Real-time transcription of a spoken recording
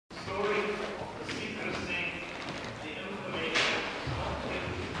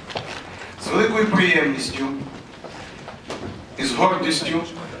великою приємністю і з гордістю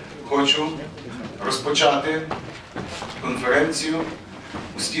хочу розпочати конференцію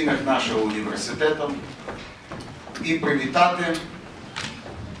у стінах нашого університету і привітати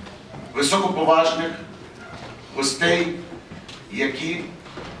високоповажних гостей, які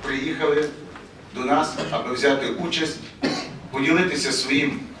приїхали до нас, аби взяти участь, поділитися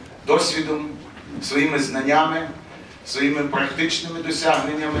своїм досвідом, своїми знаннями, своїми практичними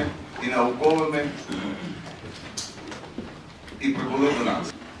досягненнями і науковими, і прибули до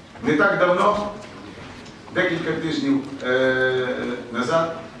нас. Не так давно, декілька тижнів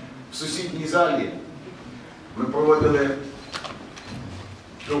назад, в сусідній залі ми проводили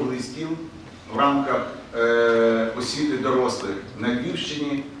круглий стіл в рамках освіти дорослих на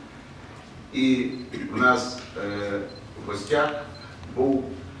Львівщині, і в нас в гостях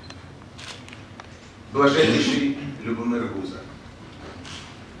був блаженніший Любомир Гузар.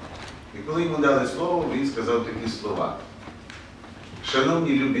 І коли йому дали слово, він сказав такі слова: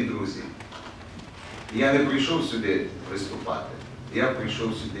 «Шановні любі друзі, я не прийшов сюди виступати, я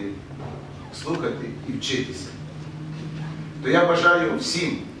прийшов сюди слухати і вчитися. То я бажаю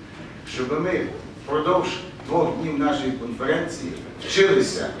всім, щоб ми впродовж 2 днів нашої конференції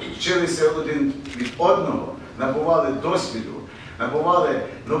вчилися один від одного, набували досвіду, набували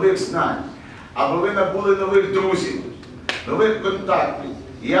нових знань, аби ви набули нових друзів, нових контактів,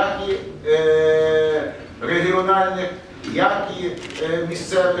 як і регіональних, як і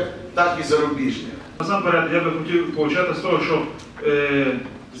місцевих, так і зарубіжних». Насамперед, я би хотів почати з того, що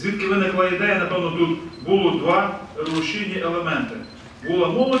звідки виникла ідея, напевно, тут було 2 рушійні елементи. Була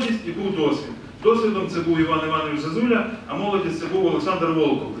молодість і був досвід. Досвідом це був Іван Іванович Зазуля, а молодість це був Олександр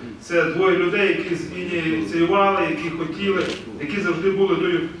Волков. Це 2 людей, які ініціювали, які хотіли, які завжди були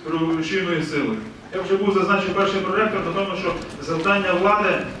тою рушійною силою. Я вже був зазначив перший проректор, напевно, що завдання влади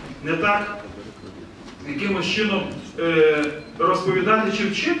не так якимось чином розповідати чи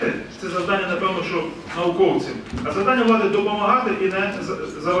вчити, це завдання, напевно, що науковців, а завдання влади допомагати і не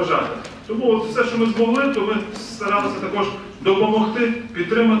заважати. Тому от все, що ми змогли, то ми старалися також допомогти,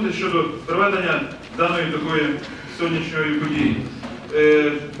 підтримати щодо проведення даної такої сьогоднішньої події.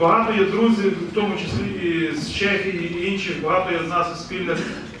 Багато є друзів, в тому числі і з Чехії, і інших, багато є з нас спільних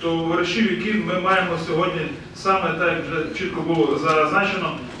товаришів, які ми маємо сьогодні саме, так як вже чітко було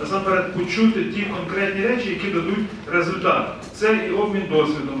зазначено, насамперед почути ті конкретні речі, які дадуть результат. Це і обмін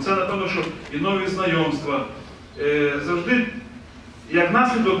досвідом, це, напевно, що і нові знайомства. Завжди, як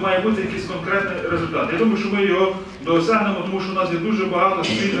наслідок, має бути якийсь конкретний результат. Я думаю, що ми його досягнемо, тому що у нас є дуже багато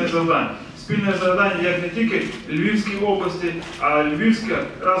спільних завдань. Спільне завдання, як не тільки Львівській області, а Львівська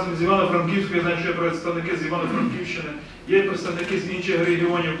разом з Івано-Франківською, я знаю, що є представники з Івано-Франківщини, є представники з інших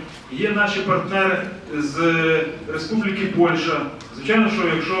регіонів, є наші партнери з Республіки Польща. Звичайно, що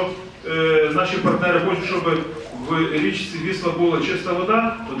якщо наші партнери хочуть, щоб в річці Вісла була чиста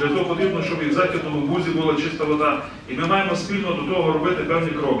вода, то для того потрібно, щоб і в Західному Бузі була чиста вода. І ми маємо спільно до того робити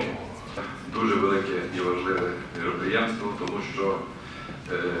певні кроки. Дуже велике і важливе мероприємство, тому що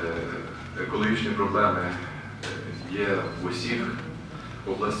екологічні проблеми є в усіх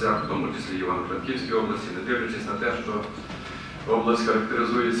областях, в тому числі і в Івано-Франківській області, не дивлячись на те, що область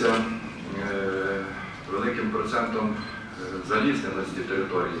характеризується великим процентом залісненості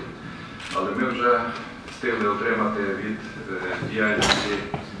території. Але ми вже встигли отримати від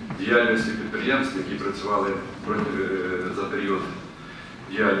діяльності підприємств, які працювали за період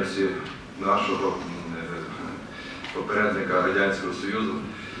діяльності нашого попередника Радянського Союзу,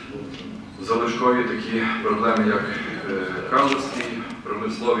 залишкові такі проблеми, як Калузький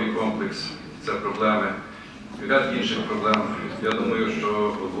промисловий комплекс, це проблеми, і ряд інших проблем. Я думаю, що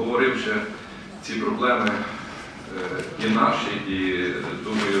обговоривши ці проблеми і наші, і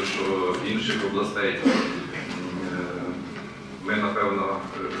думаю, що інших областей, ми, напевно,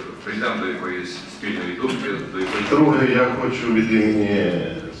 прийдемо до якоїсь спільної думки. Друге, я хочу від імені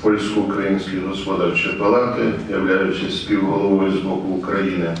Польсько-Української Господарчої Палати, являючись співголовою з боку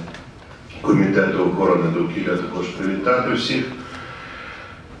України Комітету охорони довкілля, також привітати всіх.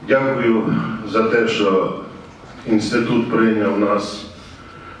 Дякую за те, що інститут прийняв нас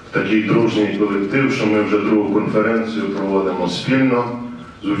в такий дружній колектив, що ми вже 2-ту конференцію проводимо спільно,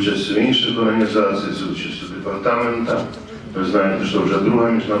 з участю інших організацій, з участю департамента. Ви знаєте, що вже 2-та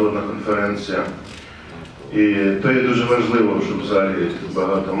міжнародна конференція. І то є дуже важливо, щоб в залі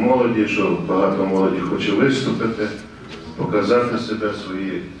багато молоді, що багато молоді хоче виступити, показати себе,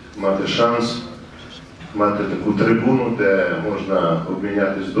 мати шанс, мати таку трибуну, де можна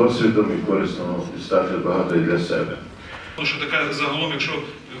обмінятися досвідом і корисно дістати багато і для себе. Тому що така загалом, якщо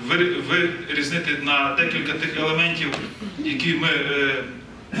вирізнити на декілька тих елементів, які ми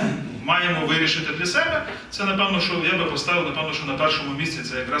маємо вирішити для себе, це, напевно, що я би поставив, напевно, що на першому місці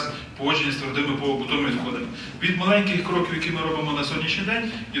це якраз погодження з твердими побутовими відходами. Від маленьких кроків, які ми робимо на сьогоднішній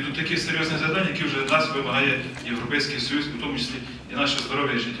день, і до таких серйозних завдань, які вже нас вимагає Європейський Союз, у тому числі і наше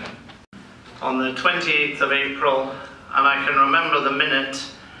здоров'я і життя. On the 28th of April, and I can remember the minute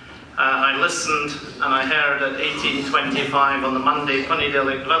I listened and I heard at 18:25 on the Monday,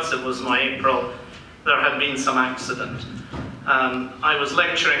 Понеділок 20 was my April, there had been some accident. I was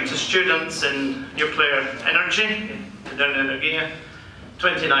lecturing to students in nuclear energy,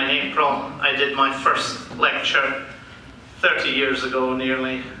 29 April, I did my first lecture 30 years ago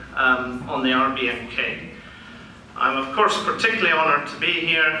nearly on the RBMK. I'm of course particularly honoured to be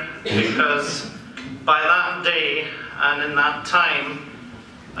here because by that day and in that time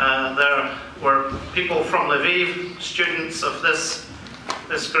there were people from Lviv, students of this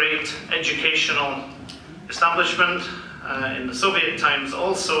great educational establishment in the Soviet times,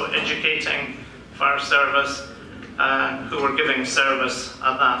 also educating fire service, who were giving service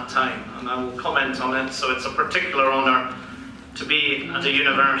at that time. And I will comment on it, so it's a particular honour to be at a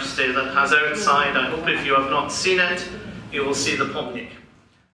university that has outside, I hope if you have not seen it, you will see the pomnik.